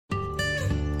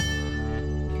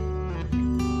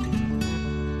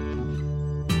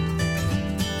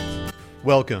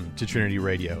Welcome to Trinity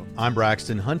Radio. I'm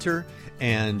Braxton Hunter,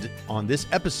 and on this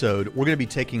episode, we're going to be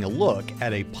taking a look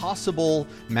at a possible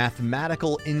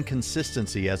mathematical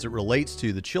inconsistency as it relates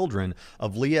to the children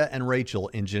of Leah and Rachel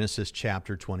in Genesis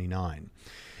chapter 29.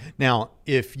 Now,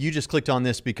 if you just clicked on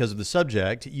this because of the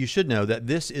subject, you should know that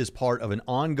this is part of an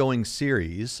ongoing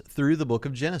series through the book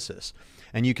of Genesis.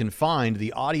 And you can find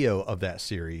the audio of that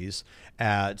series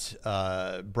at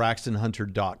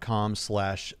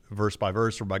braxtonhunter.com/verse by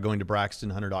verse, or by going to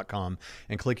braxtonhunter.com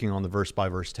and clicking on the verse by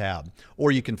verse tab.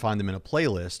 Or you can find them in a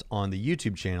playlist on the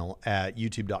YouTube channel at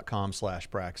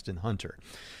youtube.com/braxtonhunter.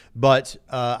 But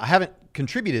I haven't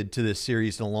contributed to this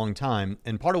series in a long time,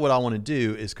 and part of what I want to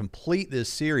do is complete this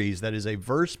series that is a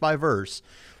verse by verse,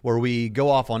 where we go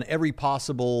off on every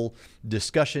possible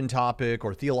discussion topic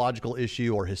or theological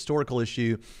issue or historical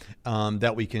issue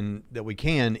that we can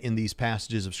in these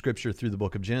passages of Scripture through the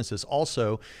book of Genesis.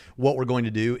 Also, what we're going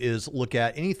to do is look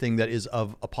at anything that is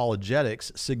of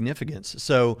apologetics significance.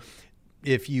 So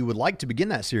if you would like to begin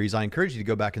that series, I encourage you to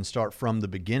go back and start from the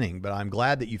beginning, but I'm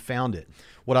glad that you found it.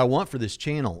 What I want for this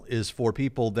channel is for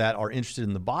people that are interested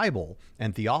in the Bible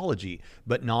and theology,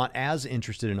 but not as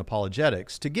interested in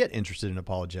apologetics, to get interested in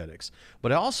apologetics.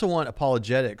 But I also want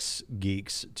apologetics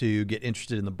geeks to get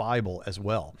interested in the Bible as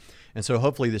well. And so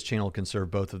hopefully this channel can serve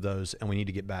both of those, and we need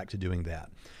to get back to doing that.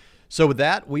 So with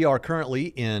that, we are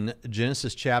currently in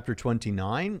Genesis chapter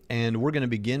 29, and we're going to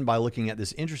begin by looking at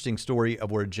this interesting story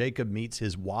of where Jacob meets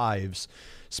his wives.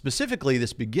 Specifically,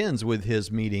 this begins with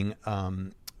his meeting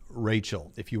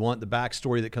Rachel. If you want the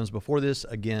backstory that comes before this,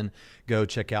 again, go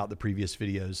check out the previous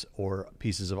videos or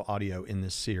pieces of audio in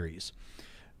this series.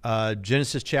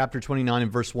 Genesis chapter 29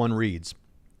 and verse 1 reads,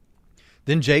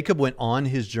 "Then Jacob went on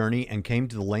his journey and came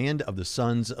to the land of the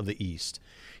sons of the east.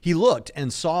 He looked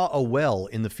and saw a well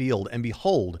in the field, and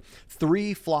behold,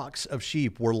 3 flocks of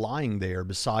sheep were lying there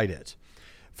beside it.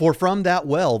 For from that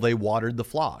well they watered the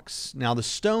flocks. Now the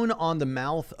stone on the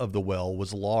mouth of the well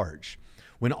was large.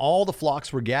 When all the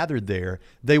flocks were gathered there,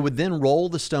 they would then roll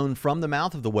the stone from the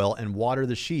mouth of the well and water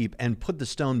the sheep, and put the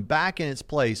stone back in its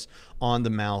place on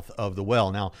the mouth of the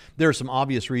well." Now, there are some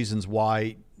obvious reasons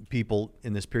why people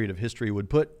in this period of history would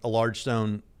put a large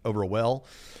stone over a well.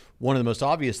 One of the most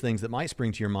obvious things that might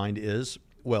spring to your mind is,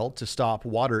 well, to stop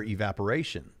water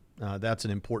evaporation. That's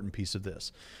an important piece of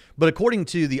this. But according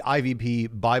to the IVP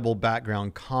Bible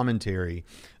Background Commentary,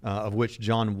 of which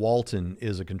John Walton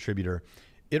is a contributor,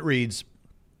 it reads,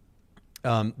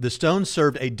 "The stone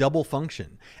served a double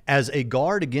function: as a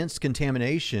guard against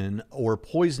contamination or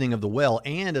poisoning of the well,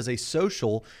 and as a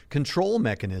social control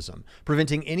mechanism,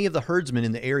 preventing any of the herdsmen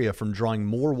in the area from drawing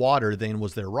more water than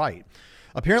was their right.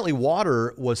 Apparently,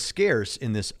 water was scarce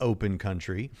in this open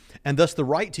country, and thus the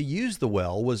right to use the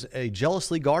well was a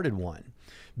jealously guarded one.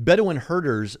 Bedouin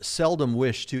herders seldom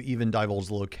wished to even divulge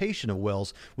the location of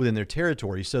wells within their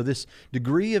territory, so this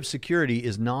degree of security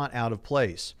is not out of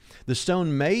place. The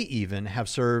stone may even have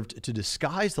served to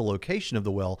disguise the location of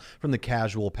the well from the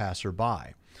casual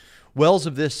passerby. Wells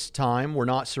of this time were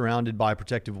not surrounded by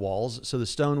protective walls, so the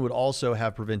stone would also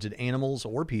have prevented animals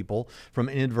or people from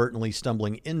inadvertently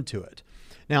stumbling into it."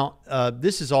 Now,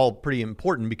 this is all pretty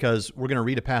important because we're going to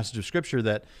read a passage of Scripture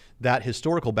that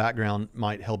historical background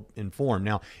might help inform.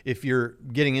 Now, if you're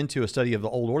getting into a study of the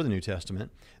Old or the New Testament,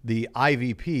 the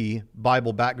IVP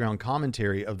Bible Background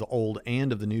Commentary of the Old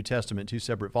and of the New Testament, 2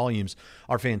 separate volumes,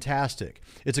 are fantastic.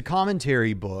 It's a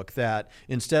commentary book that,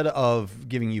 instead of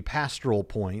giving you pastoral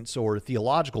points or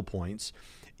theological points,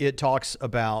 it talks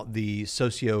about the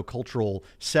socio-cultural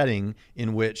setting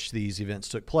in which these events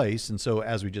took place. And so,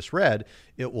 as we just read,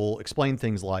 it will explain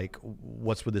things like,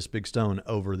 what's with this big stone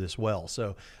over this well?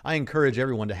 So I encourage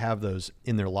everyone to have those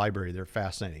in their library. They're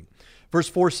fascinating. Verse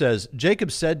 4 says,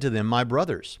 "Jacob said to them, 'My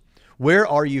brothers, where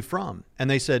are you from?'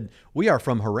 And they said, 'We are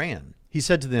from Haran.' He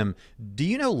said to them, 'Do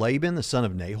you know Laban, the son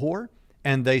of Nahor?'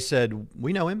 And they said,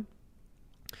 'We know him.'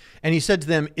 And he said to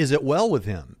them, 'Is it well with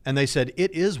him?' And they said, 'It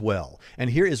is well.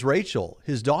 And here is Rachel,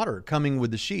 his daughter, coming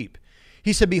with the sheep.'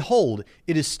 He said, 'Behold,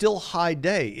 it is still high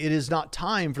day. It is not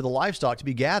time for the livestock to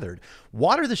be gathered.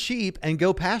 Water the sheep and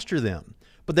go pasture them.'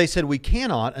 But they said, 'We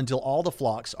cannot until all the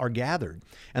flocks are gathered.'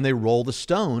 And they roll the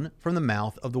stone from the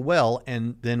mouth of the well,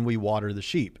 and then we water the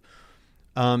sheep."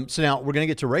 So now we're going to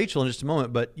get to Rachel in just a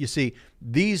moment, but you see,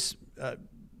 these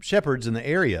shepherds in the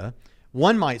area,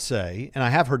 one might say, and I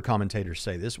have heard commentators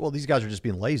say this, well, these guys are just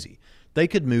being lazy. They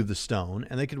could move the stone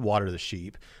and they could water the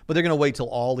sheep, but they're going to wait till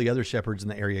all the other shepherds in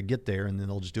the area get there, and then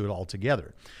they'll just do it all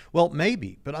together. Well,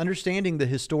 maybe, but understanding the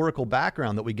historical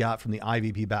background that we got from the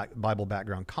IVP Bible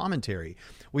Background Commentary,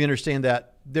 we understand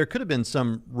that there could have been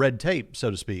some red tape,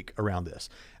 so to speak, around this.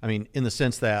 I mean, in the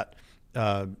sense that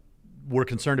we're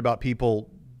concerned about people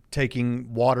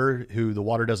taking water who the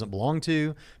water doesn't belong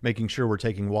to, making sure we're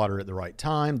taking water at the right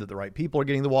time, that the right people are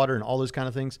getting the water, and all those kind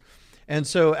of things. And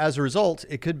so as a result,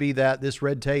 it could be that this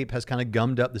red tape has kind of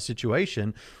gummed up the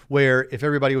situation where if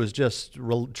everybody was just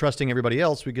trusting everybody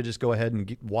else, we could just go ahead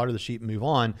and water the sheep and move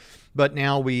on. But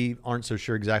now we aren't so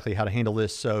sure exactly how to handle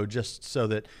this. So just so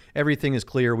that everything is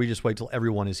clear, we just wait till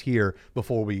everyone is here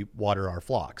before we water our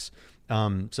flocks.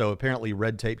 So apparently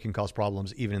red tape can cause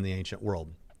problems even in the ancient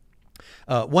world.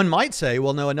 One might say,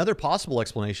 well, no, another possible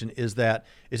explanation is that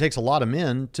it takes a lot of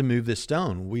men to move this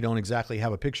stone. We don't exactly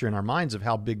have a picture in our minds of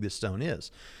how big this stone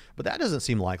is. But that doesn't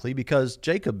seem likely because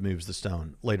Jacob moves the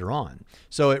stone later on.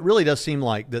 So it really does seem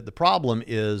like that the problem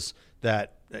is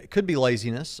that it could be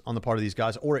laziness on the part of these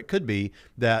guys, or it could be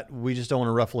that we just don't want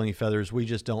to ruffle any feathers. We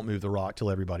just don't move the rock till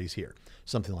everybody's here.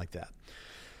 Something like that.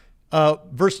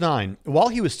 Verse 9, while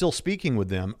he was still speaking with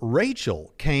them,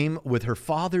 Rachel came with her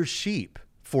father's sheep,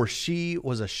 for she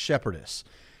was a shepherdess.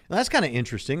 Now, that's kind of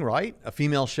interesting, right? A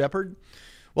female shepherd.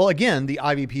 Well, again, the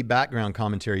IVP background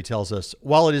commentary tells us,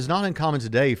 while it is not uncommon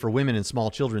today for women and small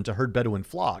children to herd Bedouin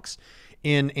flocks,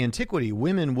 in antiquity,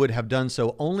 women would have done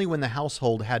so only when the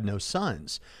household had no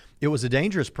sons. It was a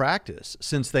dangerous practice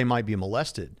since they might be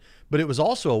molested, but it was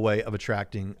also a way of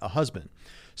attracting a husband.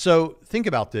 So think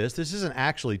about this. This isn't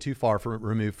actually too far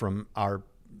removed from our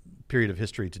period of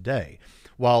history today.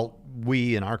 While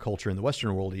we in our culture, in the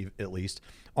Western world at least,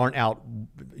 aren't out,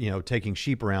 taking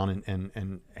sheep around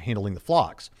and handling the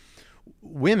flocks,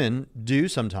 women do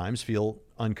sometimes feel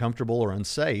uncomfortable or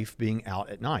unsafe being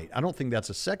out at night. I don't think that's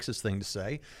a sexist thing to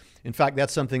say. In fact,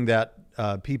 that's something that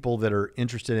people that are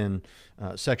interested in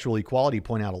sexual equality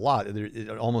point out a lot. It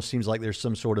almost seems like there's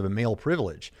some sort of a male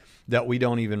privilege that we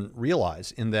don't even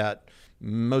realize, in that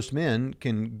most men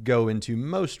can go into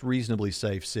most reasonably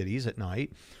safe cities at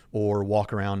night or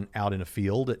walk around out in a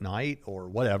field at night or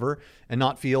whatever and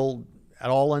not feel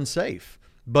at all unsafe.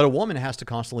 But a woman has to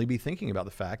constantly be thinking about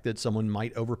the fact that someone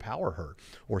might overpower her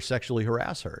or sexually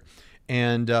harass her.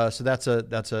 And so that's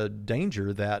a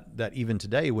danger that even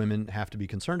today women have to be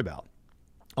concerned about.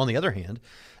 On the other hand,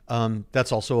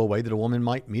 that's also a way that a woman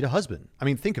might meet a husband. I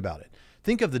mean, think about it.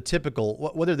 Think of the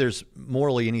typical, whether there's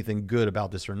morally anything good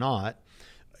about this or not.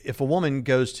 If a woman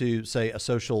goes to, say, a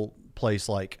social place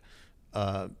like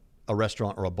a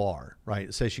restaurant or a bar,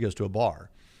 right? Say she goes to a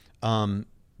bar.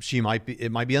 It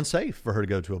might be unsafe for her to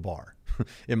go to a bar.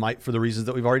 It might, for the reasons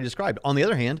that we've already described. On the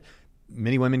other hand,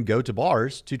 many women go to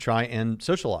bars to try and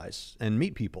socialize and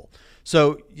meet people.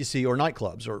 So you see, or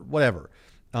nightclubs or whatever.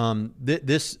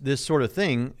 This sort of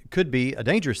thing could be a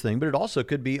dangerous thing, but it also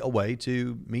could be a way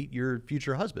to meet your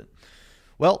future husband.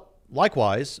 Well,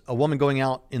 likewise, a woman going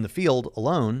out in the field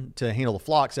alone to handle the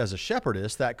flocks as a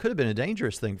shepherdess, that could have been a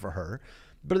dangerous thing for her.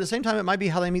 But at the same time, it might be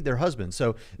how they meet their husband.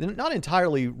 So not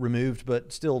entirely removed,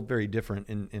 but still very different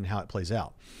in how it plays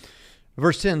out.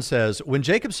 Verse 10 says, when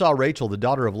Jacob saw Rachel, the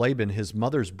daughter of Laban, his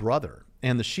mother's brother,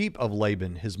 and the sheep of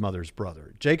Laban, his mother's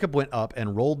brother, Jacob went up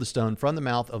and rolled the stone from the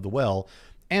mouth of the well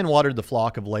and watered the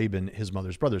flock of Laban, his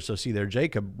mother's brother. So see there,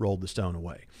 Jacob rolled the stone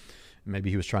away. Maybe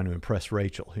he was trying to impress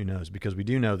Rachel. Who knows? Because we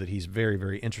do know that he's very,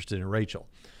 very interested in Rachel.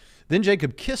 Then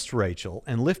Jacob kissed Rachel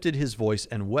and lifted his voice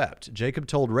and wept. Jacob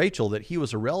told Rachel that he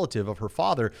was a relative of her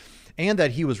father and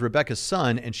that he was Rebekah's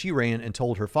son, and she ran and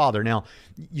told her father. Now,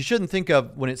 you shouldn't think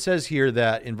of, when it says here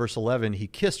that in verse 11 he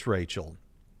kissed Rachel,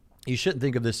 you shouldn't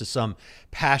think of this as some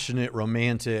passionate,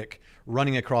 romantic,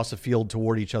 running across a field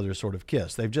toward each other sort of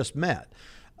kiss. They've just met.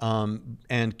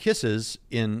 And kisses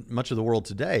in much of the world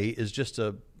today is just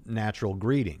a natural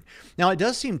greeting. Now, it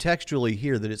does seem textually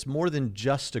here that it's more than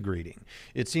just a greeting.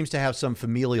 It seems to have some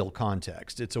familial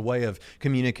context. It's a way of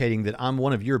communicating that I'm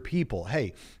one of your people.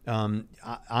 Hey, I'm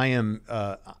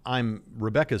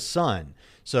Rebekah's son.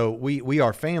 So we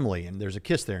are family, and there's a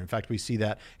kiss there. In fact, we see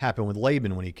that happen with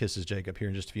Laban when he kisses Jacob here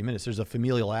in just a few minutes. There's a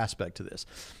familial aspect to this.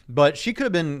 But she could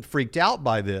have been freaked out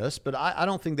by this, but I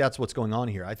don't think that's what's going on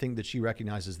here. I think that she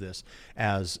recognizes this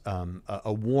as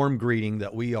a warm greeting,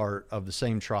 that we are of the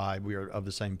same tribe, we are of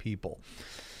the same people.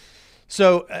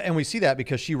 So, and we see that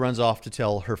because she runs off to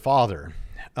tell her father.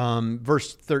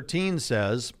 Verse 13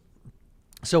 says,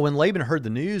 so when Laban heard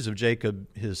the news of Jacob,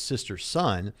 his sister's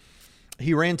son,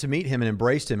 he ran to meet him and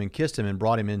embraced him and kissed him and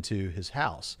brought him into his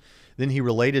house. Then he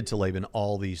related to Laban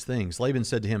all these things. Laban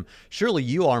said to him, surely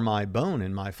you are my bone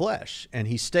and my flesh. And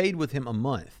he stayed with him a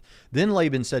month. Then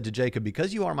Laban said to Jacob,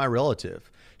 because you are my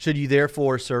relative, should you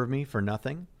therefore serve me for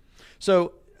nothing?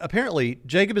 So apparently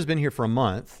Jacob has been here for a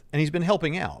month, and he's been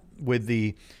helping out with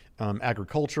the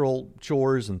agricultural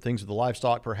chores and things with the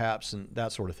livestock, perhaps, and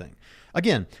that sort of thing.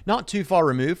 Again, not too far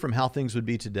removed from how things would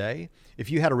be today. If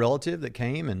you had a relative that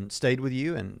came and stayed with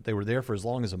you and they were there for as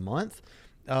long as a month,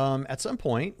 at some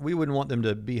point, we wouldn't want them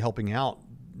to be helping out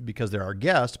because they're our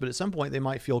guests, but at some point they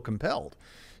might feel compelled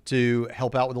to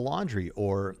help out with the laundry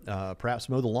or perhaps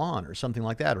mow the lawn or something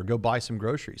like that, or go buy some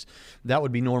groceries. That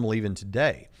would be normal even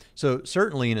today. So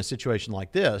certainly in a situation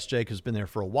like this, Jacob's been there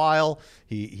for a while.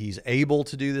 He's able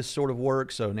to do this sort of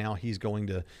work. So now he's going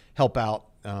to help out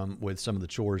with some of the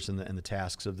chores and the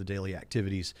tasks of the daily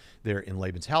activities there in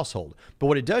Laban's household. But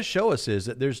what it does show us is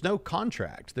that there's no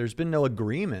contract. There's been no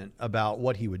agreement about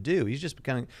what he would do. He's just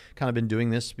kind of been doing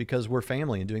this because we're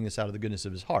family and doing this out of the goodness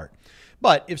of his heart.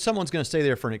 But if someone's going to stay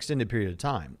there for an extended period of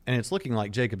time, and it's looking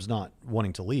like Jacob's not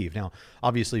wanting to leave. Now,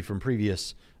 obviously from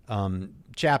previous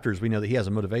chapters, we know that he has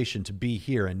a motivation to be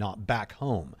here and not back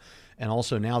home. And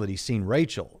also now that he's seen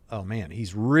Rachel, oh man,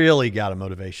 he's really got a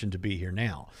motivation to be here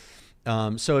now.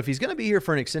 So if he's going to be here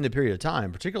for an extended period of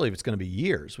time, particularly if it's going to be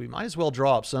years, we might as well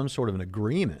draw up some sort of an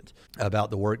agreement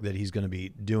about the work that he's going to be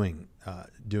doing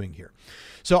here.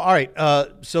 So, all right.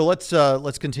 So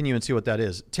let's continue and see what that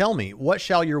is. Tell me, what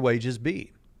shall your wages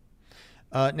be?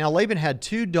 Now Laban had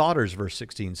 2 daughters, verse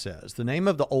 16 says. The name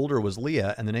of the older was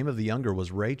Leah, and the name of the younger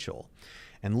was Rachel.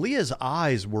 And Leah's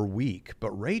eyes were weak,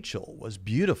 but Rachel was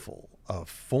beautiful of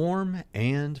form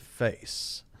and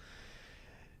face.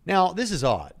 Now, this is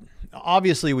odd.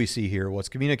 Obviously, we see here what's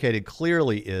communicated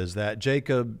clearly is that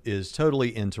Jacob is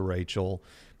totally into Rachel,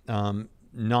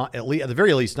 not at the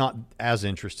very least, not as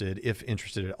interested, if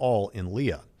interested at all, in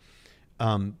Leah.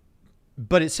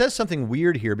 But it says something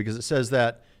weird here because it says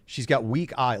that she's got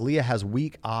weak eyes. Leah has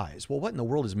weak eyes. Well, what in the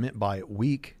world is meant by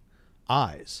weak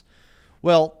eyes?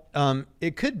 Well,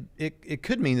 it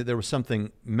could mean that there was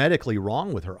something medically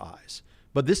wrong with her eyes.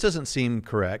 But this doesn't seem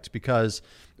correct because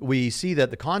we see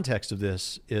that the context of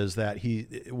this is that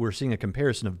we're seeing a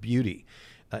comparison of beauty.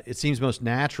 It seems most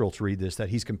natural to read this, that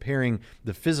he's comparing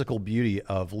the physical beauty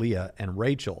of Leah and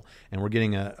Rachel, and we're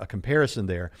getting a comparison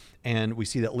there, and we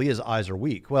see that Leah's eyes are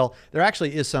weak. Well, there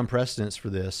actually is some precedence for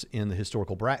this in the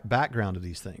historical background of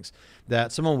these things,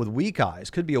 that someone with weak eyes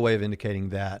could be a way of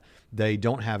indicating that they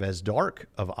don't have as dark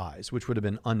of eyes, which would have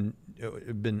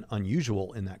been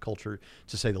unusual in that culture,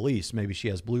 to say the least. Maybe she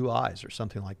has blue eyes or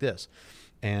something like this.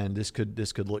 And this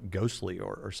could look ghostly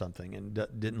or something, and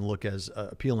didn't look as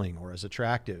appealing or as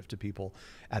attractive to people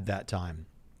at that time.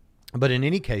 But in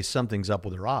any case, something's up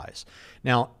with her eyes.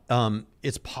 Now,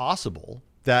 it's possible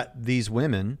that these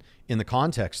women, in the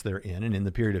context they're in and in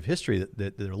the period of history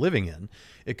that they're living in,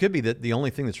 it could be that the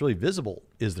only thing that's really visible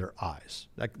is their eyes.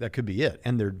 That could be it,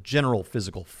 and their general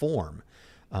physical form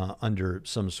under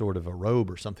some sort of a robe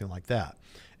or something like that.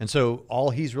 And so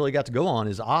all he's really got to go on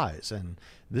is eyes. And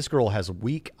this girl has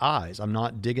weak eyes. I'm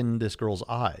not digging this girl's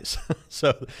eyes.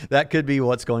 So that could be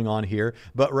what's going on here.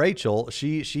 But Rachel,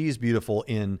 she's beautiful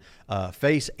in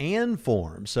face and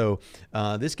form. So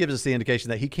this gives us the indication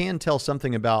that he can tell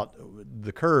something about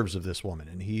the curves of this woman,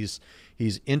 and he's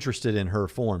interested in her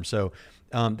form. So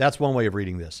that's one way of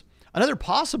reading this. Another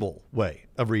possible way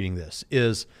of reading this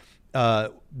is,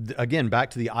 again,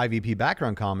 back to the IVP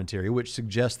background commentary, which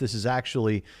suggests this is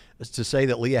actually, to say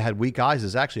that Leah had weak eyes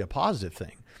is actually a positive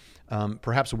thing.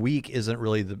 Perhaps weak isn't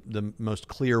really the most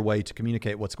clear way to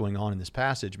communicate what's going on in this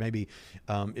passage. Maybe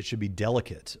it should be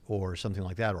delicate or something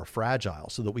like that, or fragile,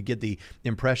 so that we get the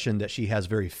impression that she has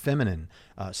very feminine,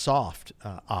 soft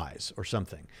eyes or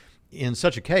something. In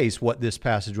such a case, what this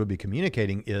passage would be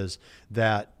communicating is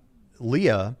that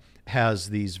Leah has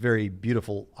these very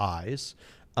beautiful eyes,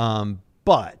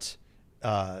 but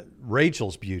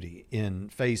Rachel's beauty in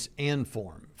face and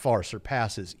form far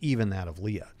surpasses even that of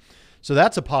Leah. So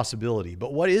that's a possibility.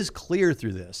 But what is clear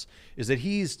through this is that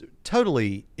he's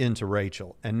totally into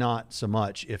Rachel and not so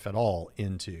much, if at all,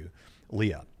 into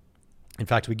Leah. In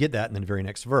fact, we get that in the very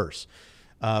next verse.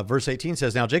 Verse 18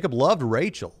 says, "Now Jacob loved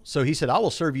Rachel, so he said, I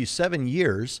will serve you 7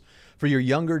 years for your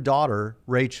younger daughter,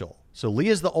 Rachel." So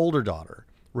Leah's the older daughter.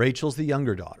 Rachel's the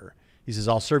younger daughter. He says,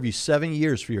 I'll serve you 7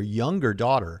 years for your younger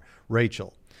daughter,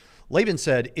 Rachel. Laban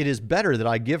said, "It is better that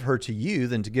I give her to you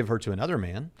than to give her to another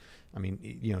man." I mean,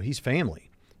 he's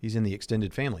family. He's in the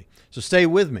extended family. So stay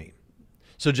with me.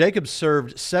 So Jacob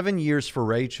served 7 years for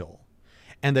Rachel,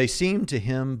 and they seemed to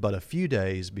him but a few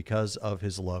days because of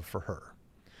his love for her.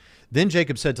 Then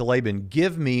Jacob said to Laban,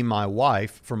 "Give me my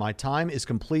wife, for my time is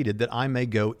completed that I may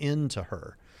go in to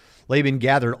her." Laban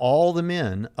gathered all the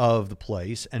men of the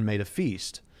place and made a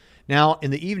feast. Now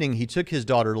in the evening he took his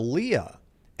daughter Leah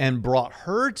and brought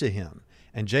her to him,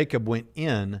 and Jacob went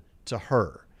in to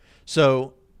her.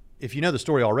 So if you know the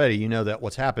story already, you know that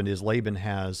what's happened is Laban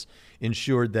has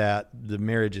ensured that the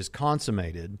marriage is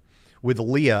consummated with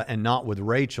Leah and not with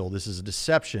Rachel. This is a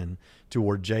deception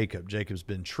toward Jacob. Jacob's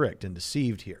been tricked and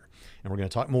deceived here. And we're going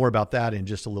to talk more about that in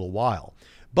just a little while.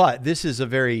 But this is a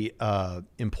very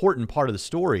important part of the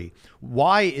story.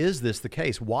 Why is this the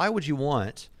case? Why would you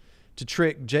want to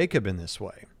trick Jacob in this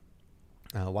way?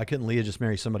 Why couldn't Leah just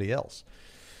marry somebody else?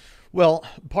 Well,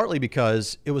 partly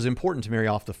because it was important to marry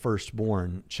off the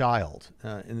firstborn child.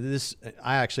 And this,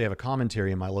 I actually have a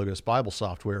commentary in my Logos Bible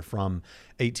software from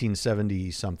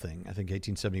 1870 something. I think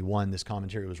 1871, this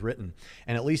commentary was written.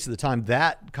 And at least at the time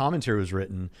that commentary was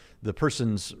written, the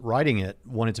persons writing it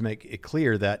wanted to make it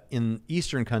clear that in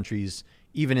Eastern countries,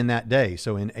 even in that day,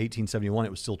 so in 1871,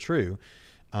 it was still true.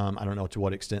 I don't know to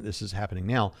what extent this is happening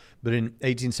now, but in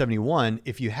 1871,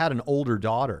 if you had an older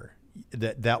daughter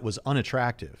that was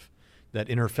unattractive, that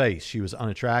in her face she was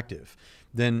unattractive,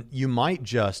 then you might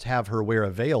just have her wear a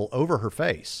veil over her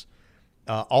face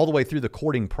all the way through the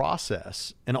courting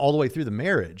process and all the way through the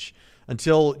marriage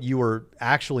until you were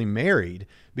actually married,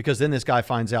 because then this guy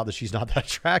finds out that she's not that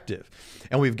attractive.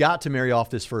 And we've got to marry off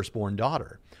this firstborn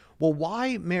daughter. Well,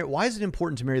 why is it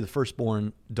important to marry the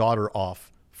firstborn daughter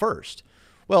off first?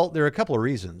 Well, there are a couple of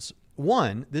reasons.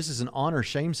 One, this is an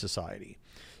honor-shame society.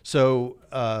 So,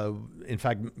 in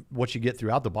fact, what you get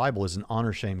throughout the Bible is an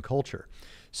honor-shame culture.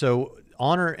 So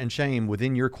honor and shame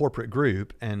within your corporate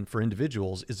group and for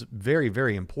individuals is very,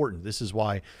 very important. This is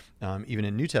why even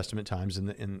in New Testament times, in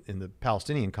the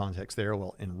Palestinian context there,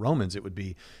 well, in Romans, it would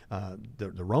be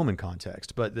the Roman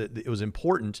context, but it was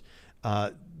important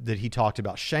that he talked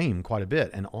about shame quite a bit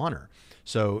and honor.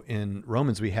 So in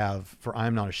Romans, we have, "For I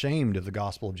am not ashamed of the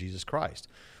gospel of Jesus Christ."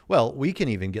 Well, we can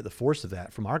even get the force of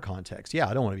that from our context. Yeah,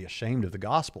 I don't want to be ashamed of the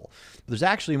gospel. But there's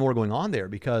actually more going on there,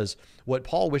 because what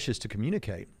Paul wishes to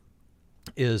communicate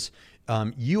is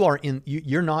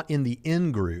you're not in the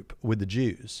in group with the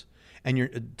Jews, and you're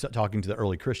talking to the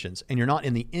early Christians, and you're not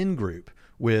in the in group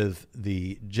with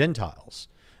the Gentiles.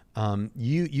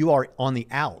 You are on the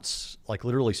outs, like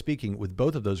literally speaking, with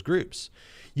both of those groups.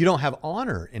 You don't have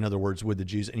honor, in other words, with the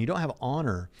Jews, and you don't have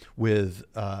honor with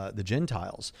the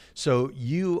Gentiles. So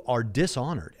you are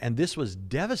dishonored. And this was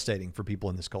devastating for people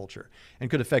in this culture and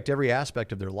could affect every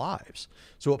aspect of their lives.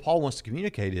 So what Paul wants to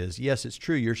communicate is, yes, it's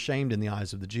true, you're shamed in the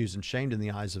eyes of the Jews and shamed in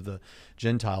the eyes of the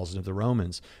Gentiles and of the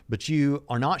Romans, but you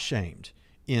are not shamed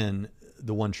in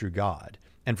the one true God.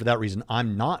 And for that reason,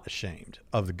 I'm not ashamed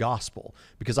of the gospel,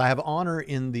 because I have honor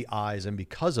in the eyes and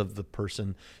because of the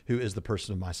person who is the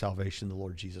person of my salvation, the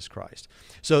Lord Jesus Christ.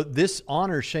 So this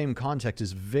honor-shame context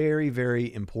is very,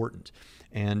 very important.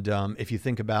 And if you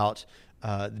think about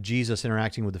Jesus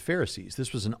interacting with the Pharisees,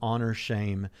 this was an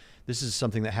honor-shame. This is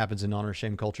something that happens in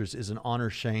honor-shame cultures, is an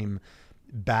honor-shame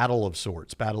battle of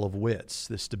sorts, battle of wits,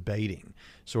 this debating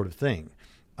sort of thing.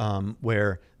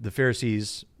 Where the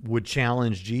Pharisees would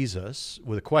challenge Jesus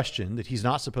with a question that he's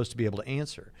not supposed to be able to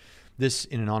answer. This,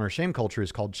 in an honor-shame culture,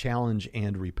 is called challenge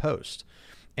and riposte.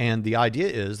 And the idea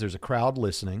is there's a crowd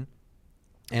listening,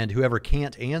 and whoever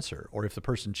can't answer, or if the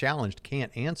person challenged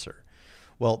can't answer,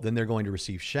 well, then they're going to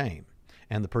receive shame.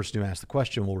 And the person who asked the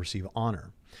question will receive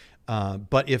honor.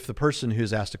 But if the person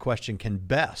who's asked a question can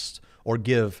best or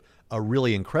give a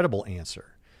really incredible answer,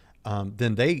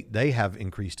 then they have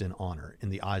increased in honor in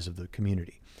the eyes of the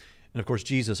community. And of course,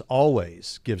 Jesus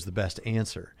always gives the best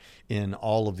answer in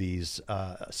all of these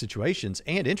situations,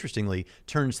 and interestingly,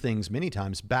 turns things many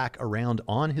times back around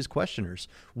on his questioners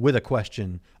with a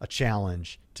question, a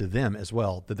challenge to them as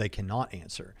well that they cannot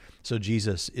answer. So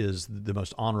Jesus is the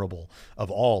most honorable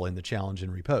of all in the challenge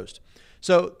and riposte.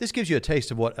 So this gives you a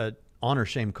taste of what an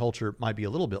honor-shame culture might be a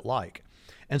little bit like.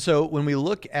 And so when we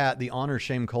look at the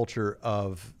honor-shame culture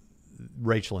of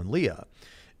Rachel and Leah,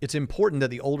 it's important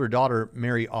that the older daughter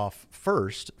marry off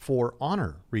first for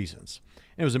honor reasons.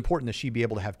 And it was important that she be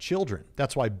able to have children.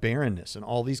 That's why barrenness and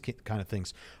all these kind of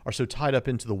things are so tied up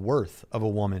into the worth of a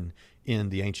woman in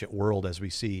the ancient world, as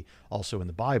we see also in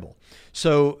the Bible.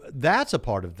 So that's a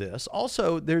part of this.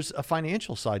 Also, there's a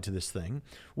financial side to this thing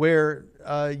where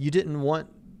you didn't want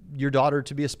your daughter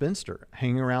to be a spinster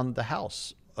hanging around the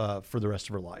house for the rest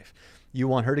of her life. You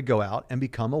want her to go out and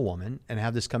become a woman and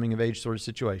have this coming of age sort of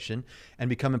situation and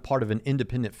become a part of an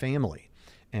independent family.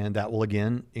 And that will,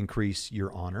 again, increase your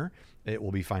honor. It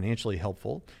will be financially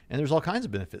helpful. And there's all kinds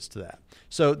of benefits to that.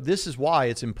 So this is why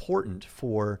it's important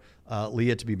for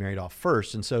Leah to be married off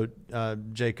first. And so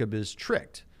Jacob is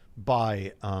tricked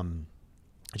by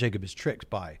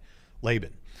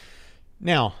Laban.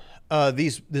 Now,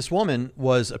 this woman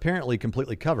was apparently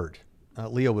completely covered.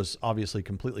 Leah was obviously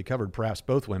completely covered, perhaps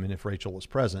both women if Rachel was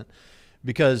present.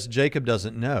 because Jacob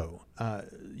doesn't know.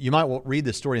 You might read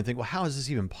this story and think, well, how is this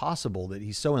even possible that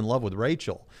he's so in love with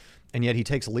Rachel? And yet he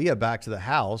takes Leah back to the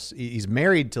house. He's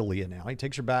married to Leah now. He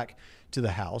takes her back to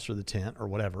the house or the tent or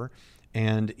whatever,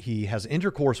 and he has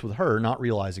intercourse with her, not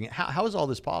realizing it. How is all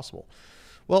this possible?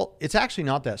 Well, it's actually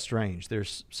not that strange.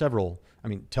 There's several,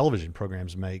 television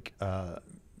programs make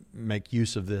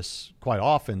use of this quite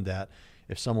often, that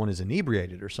if someone is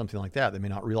inebriated or something like that, they may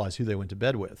not realize who they went to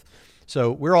bed with.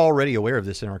 So we're already aware of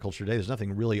this in our culture today. There's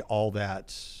nothing really all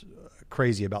that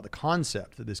crazy about the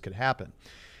concept that this could happen.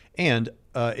 And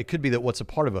it could be that what's a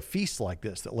part of a feast like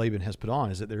this that Laban has put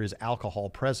on is that there is alcohol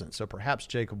present. So perhaps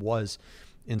Jacob was,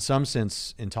 in some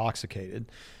sense,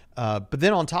 intoxicated. But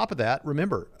then on top of that,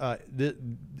 remember,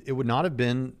 it would not have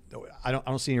been, I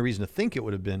don't see any reason to think it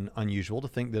would have been unusual to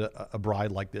think that a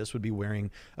bride like this would be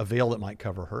wearing a veil that might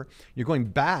cover her. You're going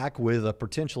back with a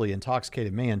potentially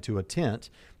intoxicated man to a tent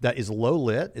that is low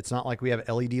lit. It's not like we have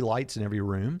LED lights in every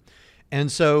room. And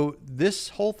so this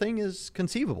whole thing is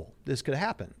conceivable. This could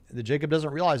happen. That Jacob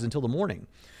doesn't realize until the morning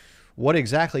what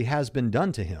exactly has been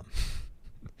done to him.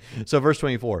 So verse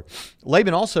 24,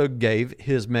 Laban also gave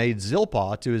his maid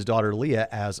Zilpah to his daughter Leah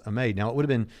as a maid. Now it would have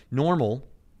been normal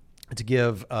to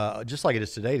give, just like it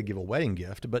is today, to give a wedding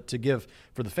gift, but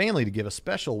for the family to give a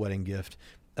special wedding gift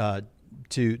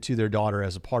to their daughter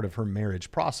as a part of her marriage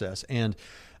process. And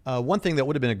one thing that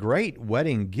would have been a great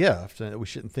wedding gift, we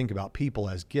shouldn't think about people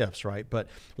as gifts, right? But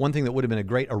one thing that would have been a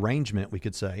great arrangement, we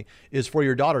could say, is for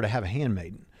your daughter to have a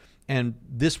handmaiden. And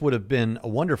this would have been a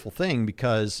wonderful thing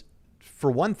because,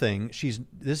 for one thing,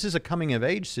 this is a coming of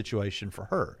age situation for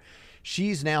her.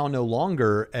 She's now no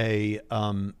longer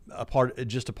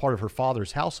just a part of her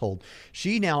father's household.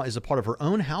 She now is a part of her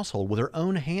own household with her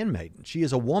own handmaiden. She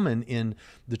is a woman in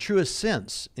the truest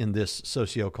sense in this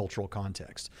sociocultural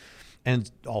context.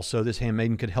 And also this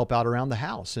handmaiden could help out around the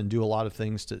house and do a lot of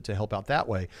things to help out that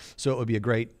way. So it would be a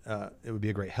great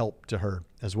help to her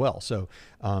as well. So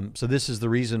this is the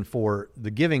reason for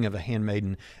the giving of a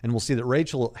handmaiden. And we'll see that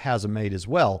Rachel has a maid as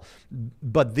well.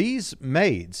 But these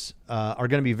maids are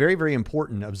going to be very, very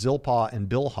important, of Zilpah and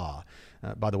Bilhah.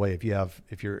 By the way,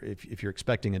 if you're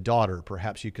expecting a daughter,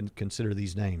 perhaps you can consider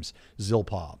these names,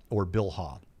 Zilpah or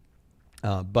Bilhah.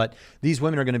 But these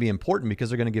women are going to be important because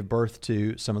they're going to give birth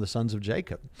to some of the sons of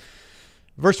Jacob.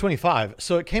 Verse 25,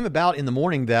 so it came about in the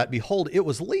morning that, behold, it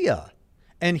was Leah.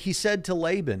 And he said to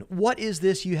Laban, what is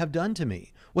this you have done to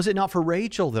me? Was it not for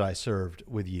Rachel that I served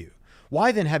with you?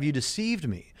 Why then have you deceived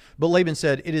me? But Laban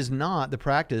said, it is not the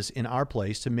practice in our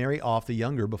place to marry off the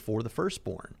younger before the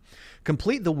firstborn.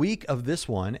 Complete the week of this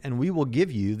one, and we will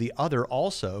give you the other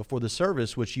also for the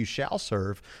service which you shall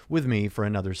serve with me for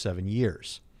another 7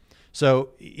 years. So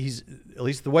he's, at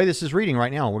least the way this is reading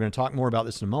right now, we're going to talk more about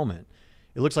this in a moment.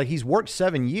 It looks like he's worked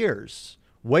 7 years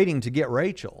waiting to get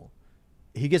Rachel.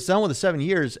 He gets done with the 7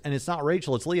 years and it's not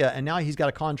Rachel, it's Leah. And now he's got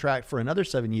a contract for another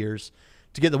 7 years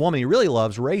to get the woman he really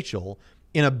loves, Rachel,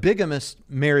 in a bigamous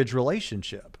marriage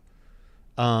relationship.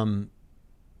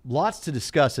 Lots to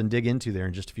discuss and dig into there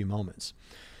in just a few moments.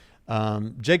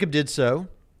 Jacob did so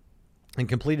and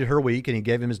completed her week, and he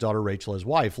gave him his daughter Rachel as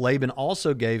wife. Laban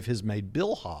also gave his maid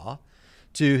Bilhah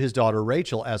to his daughter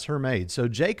Rachel as her maid. So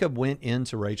Jacob went in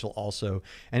to Rachel also,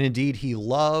 and indeed he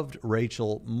loved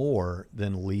Rachel more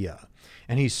than Leah.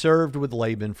 And he served with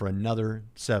Laban for another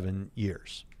 7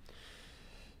 years.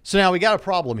 So now we got a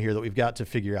problem here that we've got to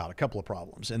figure out, a couple of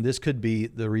problems. And this could be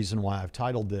the reason why I've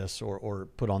titled this or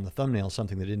put on the thumbnail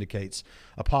something that indicates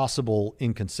a possible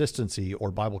inconsistency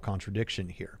or Bible contradiction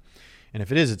here. And if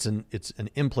it is, it's an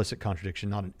implicit contradiction,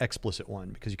 not an explicit one,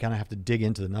 because you kind of have to dig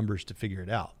into the numbers to figure it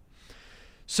out.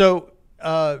 So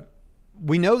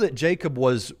we know that Jacob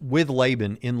was with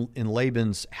Laban in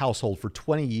Laban's household for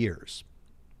 20 years.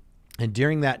 And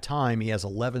during that time, he has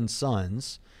 11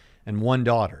 sons and 1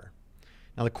 daughter.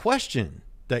 Now, the question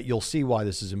that you'll see why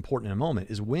this is important in a moment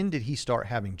is, when did he start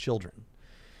having children?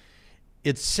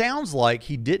 It sounds like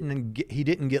he didn't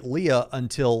get Leah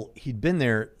until he'd been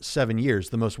there 7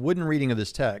 years. The most wooden reading of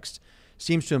this text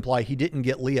seems to imply he didn't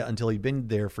get Leah until he'd been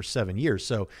there for 7 years.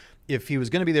 So if he was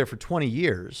going to be there for 20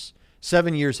 years,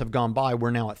 7 years have gone by. We're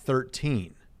now at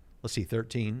 13. Let's see,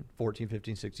 13, 14,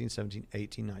 15, 16, 17,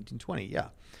 18, 19, 20. Yeah.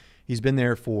 He's going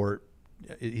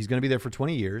to be there for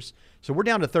 20 years. So we're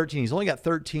down to 13. He's only got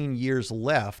 13 years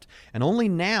left. And only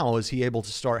now is he able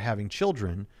to start having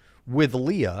children with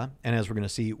Leah, and as we're going to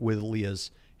see, with Leah's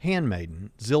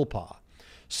handmaiden, Zilpah.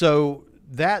 So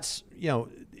that's,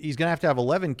 he's going to have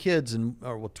 11 kids,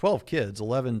 12 kids,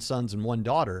 11 sons and 1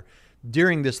 daughter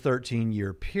during this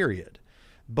 13-year period.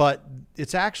 But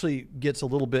it's actually gets a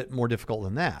little bit more difficult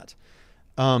than that.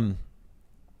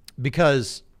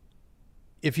 Because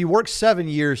if he works 7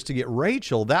 years to get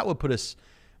Rachel, that would put us,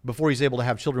 before he's able to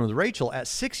have children with Rachel, at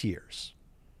 6 years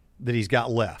that he's got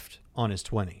left on his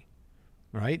 20.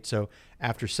 Right? So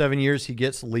after 7 years, he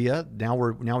gets Leah. Now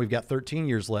we've got 13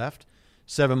 years left.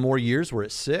 7 more years, we're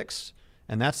at 6.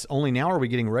 And that's only now are we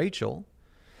getting Rachel.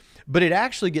 But it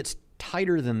actually gets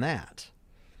tighter than that.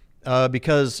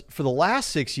 Because for the last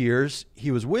 6 years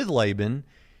he was with Laban,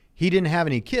 he didn't have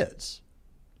any kids.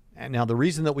 And now the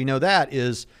reason that we know that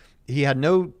is he had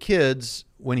no kids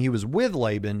when he was with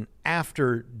Laban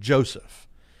after Joseph.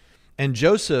 And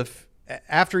Joseph,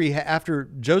 after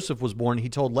Joseph was born, he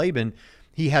told Laban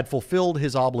he had fulfilled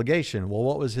his obligation. Well,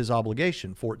 what was his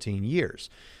obligation? 14 years.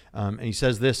 And he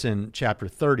says this in chapter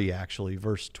 30, actually,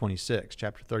 verse 26,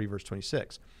 chapter 30, verse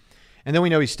 26. And then we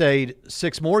know he stayed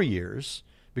 6 more years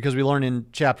because we learn in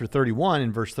chapter 31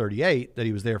 and verse 38 that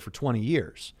he was there for 20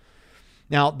 years.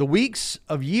 Now, the weeks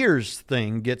of years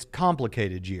thing gets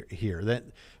complicated here. That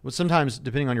sometimes,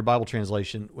 depending on your Bible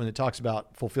translation, when it talks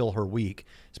about fulfill her week,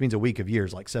 this means a week of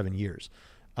years, like 7 years.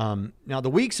 Now, the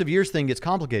weeks of years thing gets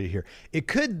complicated here. It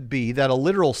could be that a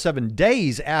literal 7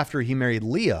 days after he married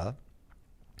Leah,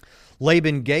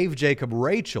 Laban gave Jacob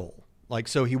Rachel. Like,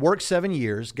 so he worked 7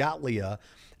 years, got Leah,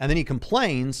 and then he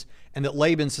complains, and that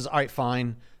Laban says, all right,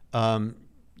 fine,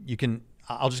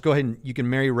 I'll just go ahead and you can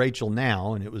marry Rachel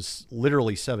now. And it was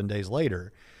literally 7 days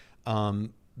later.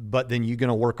 But then you're going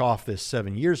to work off this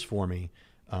 7 years for me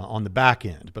on the back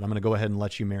end. But I'm going to go ahead and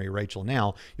let you marry Rachel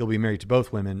now. You'll be married to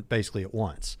both women basically at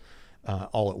once,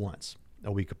 all at once,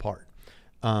 a week apart,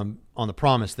 on the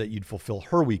promise that you'd fulfill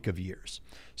her week of years.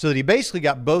 So that he basically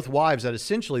got both wives at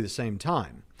essentially the same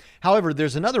time. However,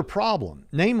 there's another problem,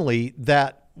 namely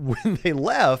that when they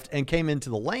left and came into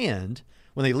the land,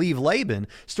 when they leave Laban,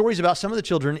 stories about some of the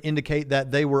children indicate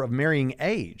that they were of marrying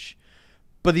age.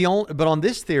 But on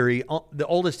this theory, the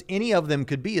oldest any of them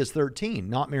could be is 13,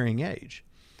 not marrying age.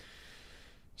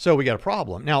 So we got a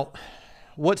problem. Now,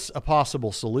 what's a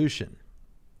possible solution?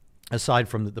 Aside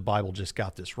from that the Bible just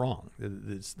got this wrong.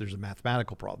 There's a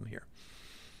mathematical problem here.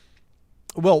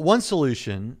 Well, one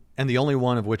solution, and the only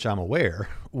one of which I'm aware,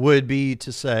 would be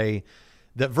to say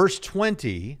that verse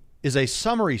 20 is a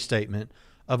summary statement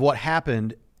of what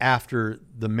happened after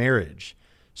the marriage,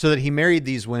 so that he married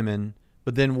these women,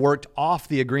 but then worked off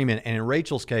the agreement. And in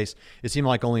Rachel's case, it seemed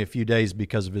like only a few days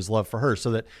because of his love for her.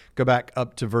 So that go back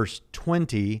up to verse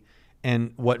 20,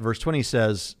 and what verse 20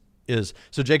 says is,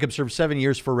 so Jacob served 7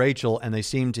 years for Rachel, and they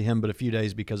seemed to him but a few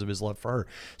days because of his love for her.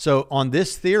 So on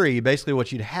this theory, basically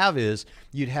what you'd have is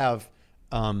you'd have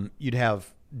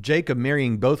Jacob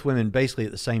marrying both women basically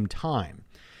at the same time.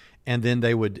 And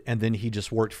then he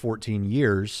just worked 14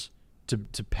 years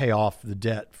to pay off the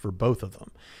debt for both of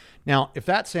them. Now, if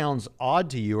that sounds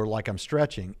odd to you or like I'm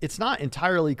stretching, it's not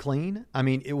entirely clean. I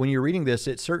mean, when you're reading this,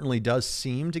 it certainly does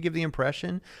seem to give the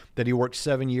impression that he worked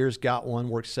 7 years, got one,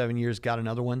 worked 7 years, got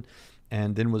another one,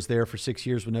 and then was there for 6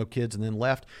 years with no kids and then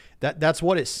left. That's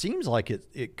what it seems like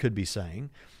it could be saying.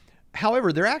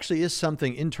 However, there actually is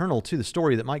something internal to the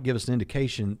story that might give us an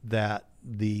indication that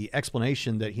the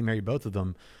explanation that he married both of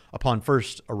them upon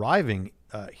first arriving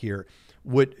here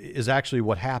is actually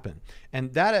what happened.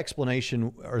 And that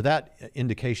explanation or that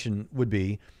indication would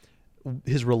be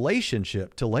his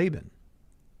relationship to Laban.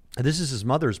 This is his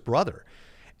mother's brother,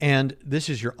 and this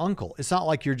is your uncle. It's not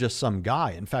like you're just some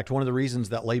guy. In fact, one of the reasons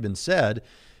that Laban said,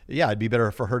 yeah, it'd be better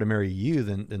for her to marry you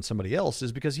than somebody else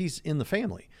is because he's in the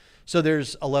family. So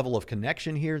there's a level of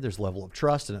connection here. There's a level of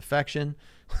trust and affection.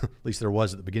 At least there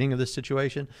was at the beginning of this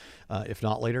situation, if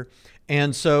not later.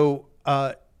 And so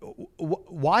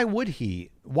why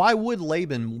would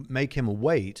Laban make him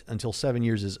wait until 7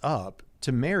 years is up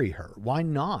to marry her? Why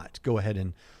not go ahead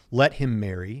and let him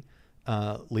marry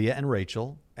Leah and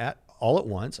Rachel all at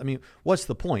once? I mean, what's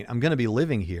the point? I'm going to be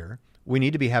living here. We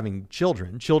need to be having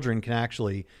children. Children can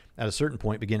actually, at a certain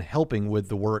point, begin helping with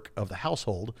the work of the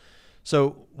household.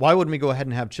 So why wouldn't we go ahead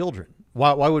and have children?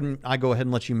 Why wouldn't I go ahead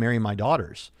and let you marry my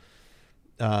daughters?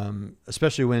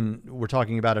 Especially when we're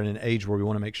talking about at an age where we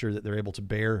want to make sure that they're able to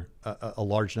bear a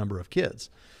large number of kids.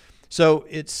 So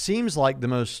it seems like the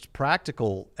most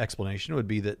practical explanation would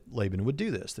be that Laban would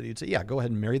do this, that he'd say, yeah, go ahead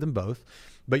and marry them both,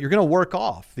 but you're going to work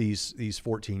off these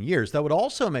 14 years. That would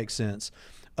also make sense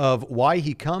of why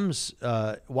he comes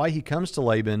to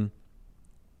Laban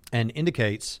and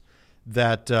indicates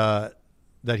that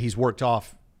he's worked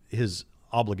off his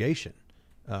obligation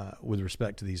with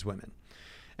respect to these women.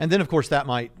 And then, of course, that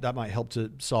might help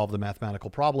to solve the mathematical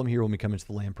problem here when we come into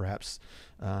the land. Perhaps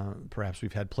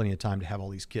we've had plenty of time to have all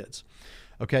these kids.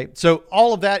 Okay, so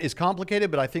all of that is complicated,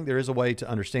 but I think there is a way to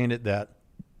understand it that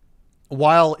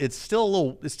while it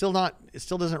still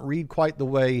doesn't read quite the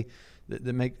way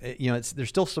that make, there's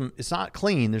still some, it's not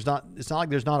clean. It's not like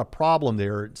there's not a problem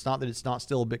there. It's not that it's not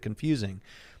still a bit confusing,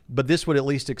 but this would at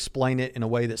least explain it in a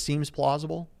way that seems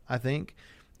plausible, I think,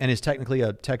 and is technically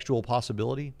a textual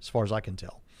possibility as far as I can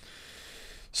tell.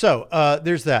 So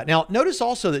there's that. Now, notice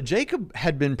also that Jacob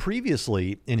had been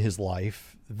previously in his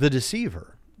life the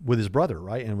deceiver with his brother,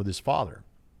 right? And with his father,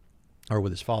 or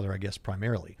with his father, I guess,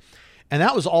 primarily. And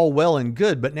that was all well and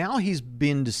good, but now he's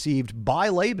been deceived by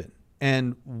Laban,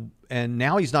 and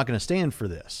now he's not going to stand for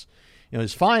this.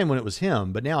 It's fine when it was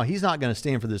him, but now he's not going to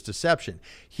stand for this deception.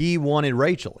 He wanted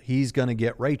Rachel. He's going to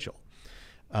get Rachel.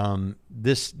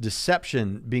 This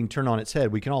deception being turned on its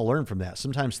head, we can all learn from that.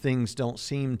 Sometimes things don't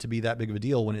seem to be that big of a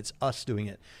deal when it's us doing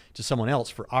it to someone else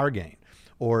for our gain.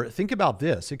 Or think about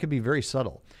this. It could be very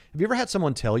subtle. Have you ever had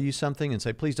someone tell you something and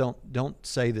say, please don't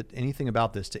say that anything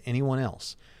about this to anyone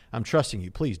else? I'm trusting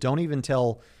you. Please don't even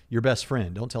tell your best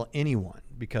friend. Don't tell anyone,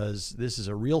 because this is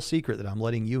a real secret that I'm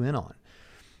letting you in on.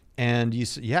 And you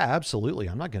say, yeah, absolutely.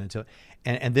 I'm not going to tell.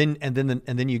 And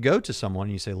then you go to someone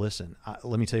and you say, listen,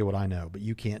 let me tell you what I know, but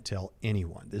you can't tell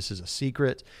anyone. This is a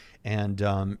secret. And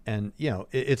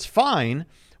it's fine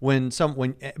when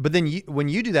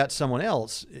you do that to someone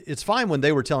else. It's fine when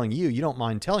they were telling you. You don't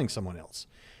mind telling someone else,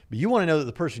 but you want to know that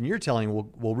the person you're telling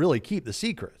will really keep the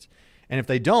secret. And if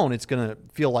they don't, it's going to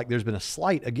feel like there's been a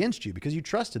slight against you because you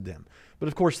trusted them. But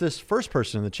of course, this first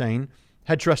person in the chain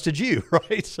had trusted you,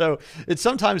 right? So it's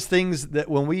sometimes things that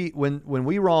when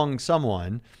we wrong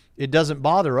someone, it doesn't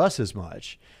bother us as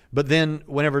much. But then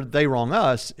whenever they wrong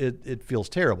us, it feels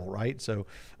terrible, right? So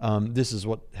this is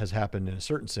what has happened in a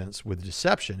certain sense with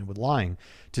deception and with lying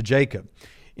to Jacob.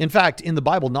 In fact, in the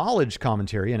Bible Knowledge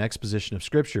Commentary and Exposition of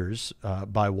Scriptures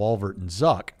by Walvert and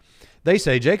Zuck, they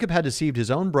say Jacob had deceived his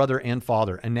own brother and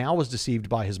father, and now was deceived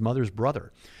by his mother's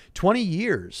brother. 20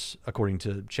 years, according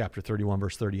to chapter 31,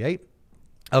 verse 38,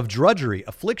 of drudgery,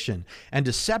 affliction, and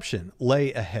deception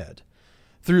lay ahead.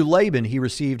 Through Laban, he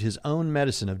received his own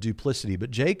medicine of duplicity, but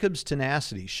Jacob's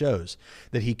tenacity shows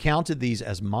that he counted these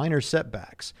as minor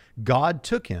setbacks. God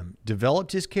took him,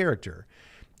 developed his character,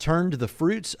 turned the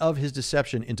fruits of his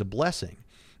deception into blessing,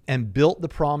 and built the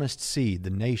promised seed, the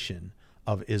nation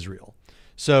of Israel.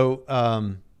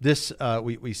 So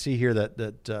we see here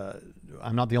that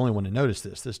I'm not the only one to notice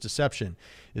this. This deception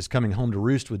is coming home to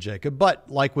roost with Jacob. But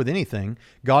like with anything,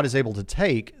 God is able to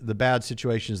take the bad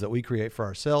situations that we create for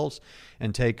ourselves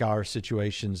and take our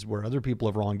situations where other people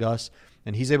have wronged us,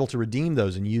 and he's able to redeem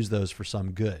those and use those for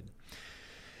some good.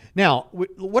 Now,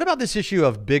 what about this issue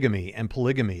of bigamy and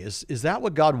polygamy? Is that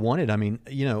what God wanted? I mean,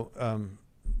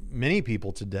 many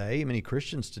people today, many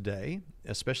Christians today,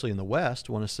 especially in the West,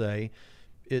 want to say,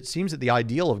 it seems that the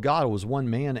ideal of God was one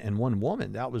man and one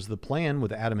woman. That was the plan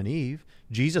with Adam and Eve.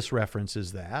 Jesus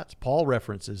references that. Paul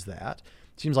references that.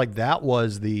 It seems like that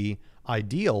was the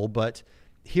ideal, but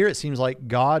here it seems like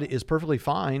God is perfectly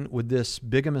fine with this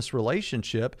bigamous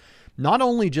relationship, not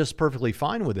only just perfectly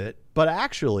fine with it, but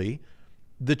actually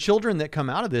the children that come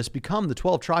out of this become the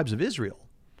 12 tribes of Israel.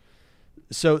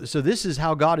 So this is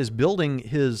how God is building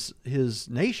his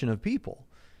nation of people.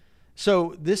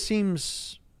 So this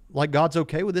seems like God's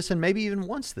okay with this and maybe even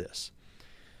wants this.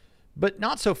 But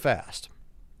not so fast.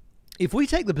 If we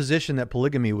take the position that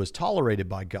polygamy was tolerated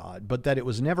by God, but that it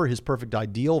was never his perfect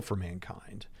ideal for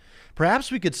mankind,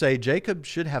 perhaps we could say Jacob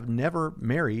should have never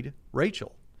married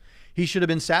Rachel. He should have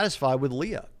been satisfied with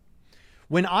Leah.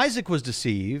 When Isaac was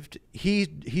deceived, he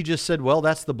just said, well,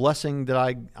 that's the blessing that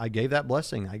I gave that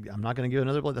blessing. I'm not going to give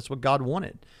another blessing. That's what God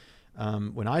wanted.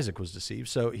 When Isaac was deceived.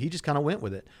 So he just kind of went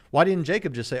with it. Why didn't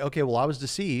Jacob just say, okay, well, I was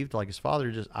deceived, like his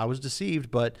father I was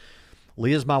deceived, but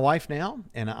Leah's my wife now,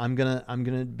 and I'm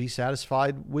gonna be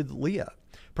satisfied with Leah.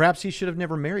 Perhaps he should have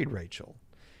never married Rachel.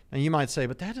 Now you might say,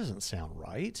 but that doesn't sound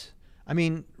right. I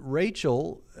mean,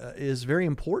 Rachel is very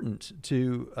important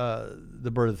to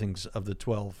the birthings of the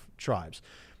 12 tribes.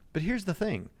 But here's the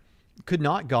thing. Could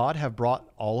not God have brought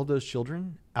all of those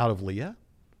children out of Leah?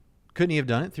 Couldn't he have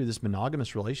done it through this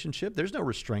monogamous relationship? There's no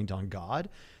restraint on God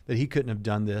that he couldn't have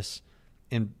done this,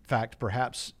 in fact,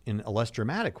 perhaps in a less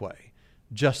dramatic way,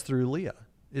 just through Leah.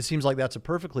 It seems like that's a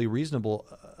perfectly reasonable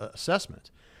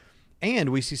assessment.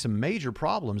 And we see some major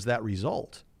problems that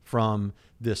result from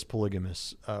this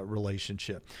polygamous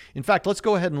relationship. In fact, let's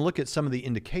go ahead and look at some of the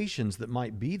indications that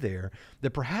might be there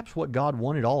that perhaps what God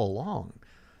wanted all along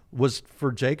was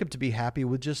for Jacob to be happy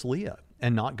with just Leah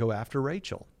and not go after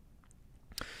Rachel.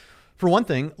 For one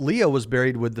thing, Leah was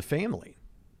buried with the family,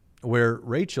 where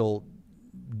Rachel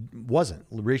wasn't.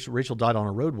 Rachel died on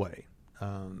a roadway.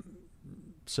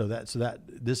 So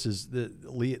this is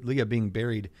Leah being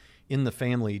buried in the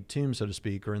family tomb, so to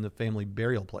speak, or in the family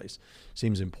burial place.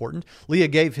 Seems important. Leah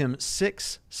gave him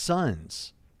 6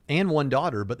 sons and 1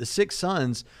 daughter, but the 6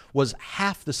 sons was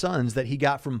half the sons that he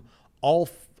got from all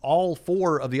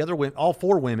 4 of the other women, all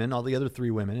 4 women, all the other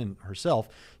 3 women and herself.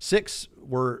 6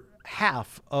 were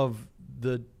half of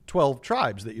the 12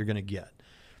 tribes that you're going to get.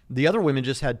 The other women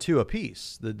just had 2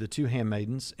 apiece, the 2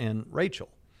 handmaidens and Rachel.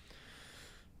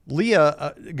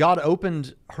 Leah, God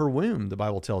opened her womb, the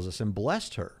Bible tells us, and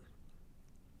blessed her.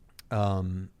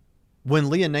 When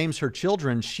Leah names her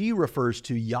children, she refers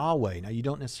to Yahweh. Now, you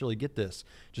don't necessarily get this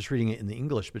just reading it in the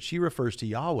English, but she refers to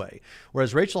Yahweh.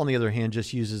 Whereas Rachel, on the other hand,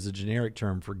 just uses a generic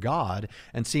term for God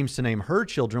and seems to name her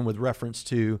children with reference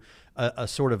to a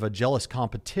sort of a jealous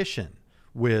competition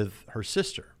with her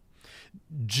sister.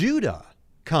 Judah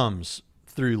comes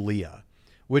through Leah,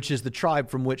 which is the tribe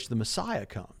from which the Messiah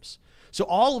comes. So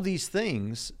all of these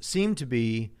things seem to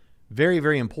be very,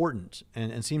 very important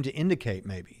and seem to indicate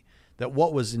maybe that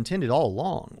what was intended all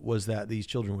along was that these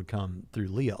children would come through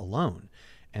Leah alone,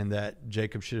 and that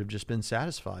Jacob should have just been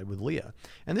satisfied with Leah.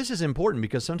 And this is important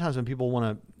because sometimes when people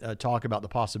want to talk about the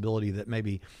possibility that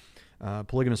maybe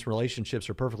polygamous relationships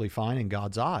are perfectly fine in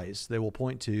God's eyes, they will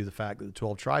point to the fact that the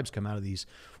 12 tribes come out of these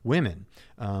women.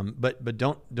 But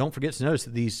don't forget to notice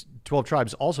that these 12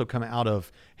 tribes also come out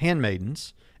of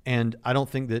handmaidens. And I don't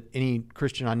think that any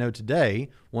Christian I know today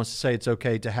wants to say it's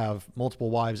okay to have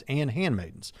multiple wives and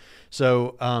handmaidens.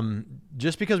 So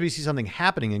just because we see something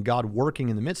happening and God working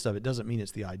in the midst of it doesn't mean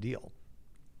it's the ideal.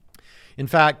 In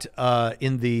fact,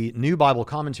 in the New Bible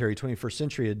Commentary, 21st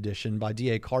Century Edition by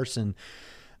D.A. Carson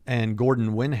and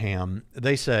Gordon Wenham,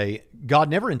 they say, God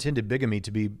never intended bigamy to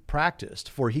be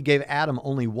practiced, for he gave Adam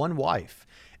only 1 wife.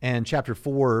 And chapter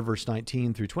 4, verse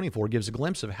 19 through 24 gives a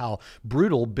glimpse of how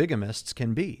brutal bigamists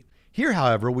can be. Here,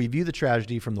 however, we view the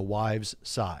tragedy from the wife's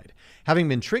side. Having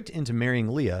been tricked into marrying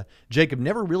Leah, Jacob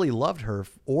never really loved her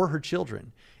or her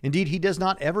children. Indeed, he does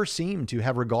not ever seem to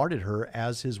have regarded her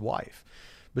as his wife.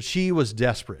 But she was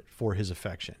desperate for his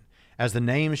affection, as the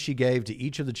names she gave to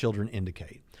each of the children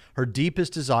indicate. Her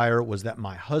deepest desire was that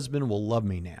my husband will love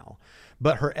me now.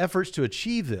 But her efforts to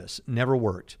achieve this never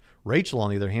worked. Rachel, on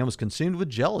the other hand, was consumed with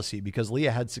jealousy because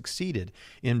Leah had succeeded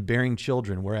in bearing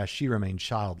children, whereas she remained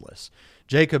childless.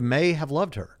 Jacob may have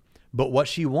loved her, but what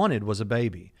she wanted was a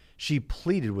baby. She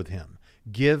pleaded with him,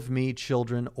 "Give me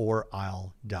children or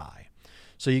I'll die."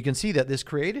 So you can see that this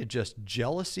created just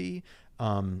jealousy,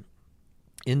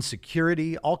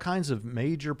 insecurity, all kinds of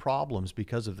major problems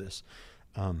because of this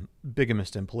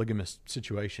bigamist and polygamist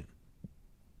situation.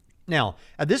 Now,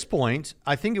 at this point,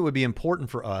 I think it would be important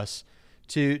for us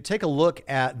to take a look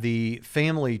at the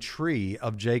family tree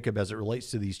of Jacob as it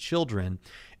relates to these children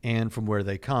and from where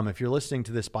they come. If you're listening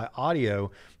to this by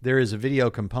audio, there is a video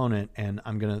component, and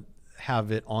I'm going to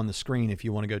have it on the screen if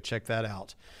you want to go check that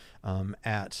out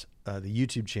at the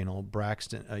YouTube channel,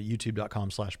 Braxton,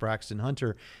 youtube.com/Braxton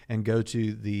Hunter, and go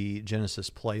to the Genesis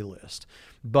playlist.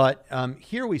 But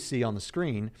here we see on the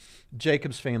screen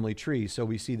Jacob's family tree. So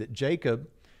we see that Jacob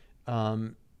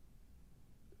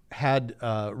had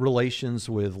relations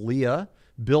with Leah,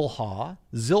 Bilhah,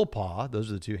 Zilpah. Those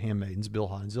are the 2 handmaidens,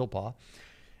 Bilhah and Zilpah.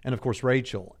 And of course,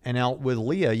 Rachel. And now with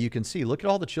Leah, you can see, look at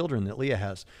all the children that Leah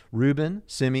has. Reuben,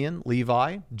 Simeon,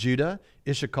 Levi, Judah,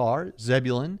 Issachar,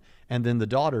 Zebulun, and then the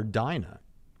daughter Dinah.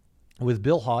 With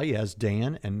Bilhah, he has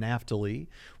Dan and Naphtali.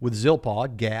 With Zilpah,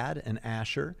 Gad and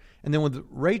Asher. And then with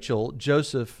Rachel,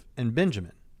 Joseph and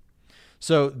Benjamin.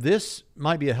 So this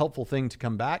might be a helpful thing to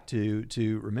come back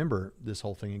to remember this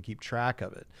whole thing and keep track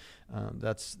of it.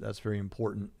 That's very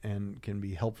important and can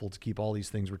be helpful to keep all these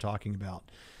things we're talking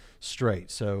about straight.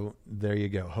 So there you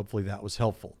go. Hopefully that was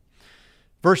helpful.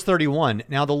 Verse 31,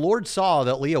 now the Lord saw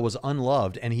that Leah was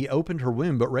unloved, and he opened her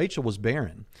womb, but Rachel was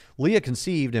barren. Leah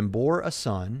conceived and bore a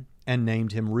son and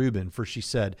named him Reuben, for she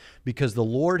said, because the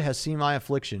Lord has seen my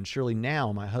affliction, surely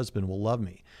now my husband will love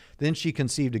me. Then she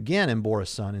conceived again and bore a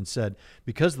son and said,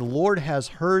 because the Lord has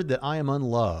heard that I am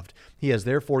unloved, he has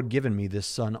therefore given me this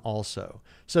son also.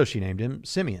 So she named him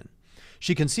Simeon.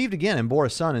 She conceived again and bore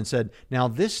a son and said, now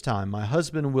this time my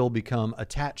husband will become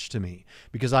attached to me,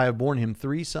 because I have borne him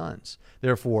 3 sons.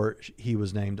 Therefore he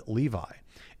was named Levi.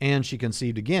 And she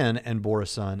conceived again and bore a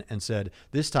son and said,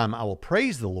 this time I will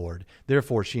praise the Lord.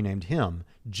 Therefore she named him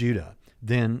Judah.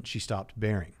 Then she stopped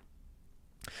bearing.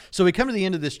 So we come to the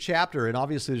end of this chapter, and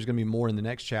obviously there's going to be more in the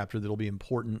next chapter that will be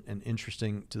important and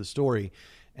interesting to the story,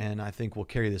 and I think we'll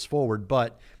carry this forward.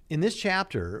 But in this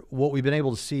chapter, what we've been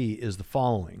able to see is the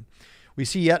following. We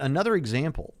see yet another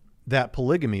example that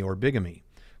polygamy or bigamy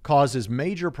causes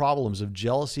major problems of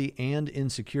jealousy and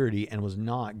insecurity and was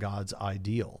not God's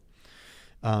ideal.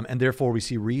 And therefore, we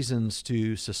see reasons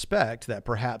to suspect that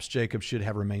perhaps Jacob should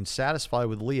have remained satisfied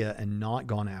with Leah and not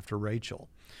gone after Rachel.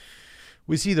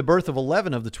 We see the birth of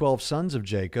 11 of the 12 sons of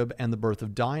Jacob and the birth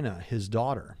of Dinah, his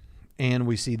daughter. And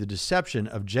we see the deception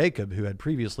of Jacob, who had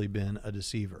previously been a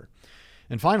deceiver.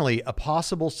 And finally, a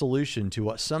possible solution to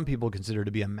what some people consider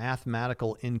to be a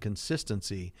mathematical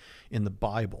inconsistency in the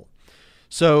Bible.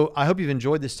 So I hope you've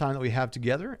enjoyed this time that we have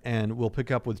together, and we'll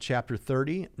pick up with chapter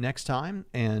 30 next time.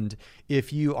 And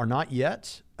if you are not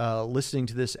yet listening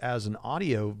to this as an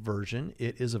audio version,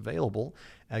 it is available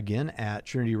again at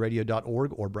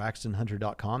trinityradio.org or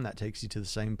braxtonhunter.com. That takes you to the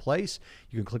same place.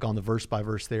 You can click on the verse by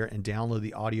verse there and download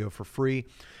the audio for free.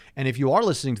 And if you are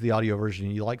listening to the audio version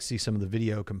and you like to see some of the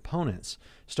video components,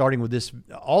 starting with this,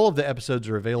 all of the episodes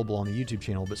are available on the YouTube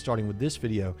channel, but starting with this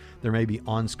video, there may be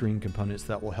on-screen components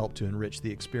that will help to enrich the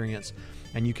experience.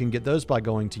 And you can get those by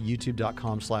going to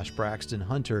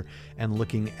youtube.com/BraxtonHunter and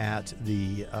looking at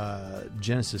the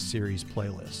Genesis series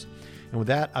playlist. And with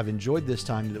that, I've enjoyed this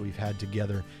time that we've had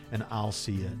together, and I'll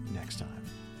see you next time.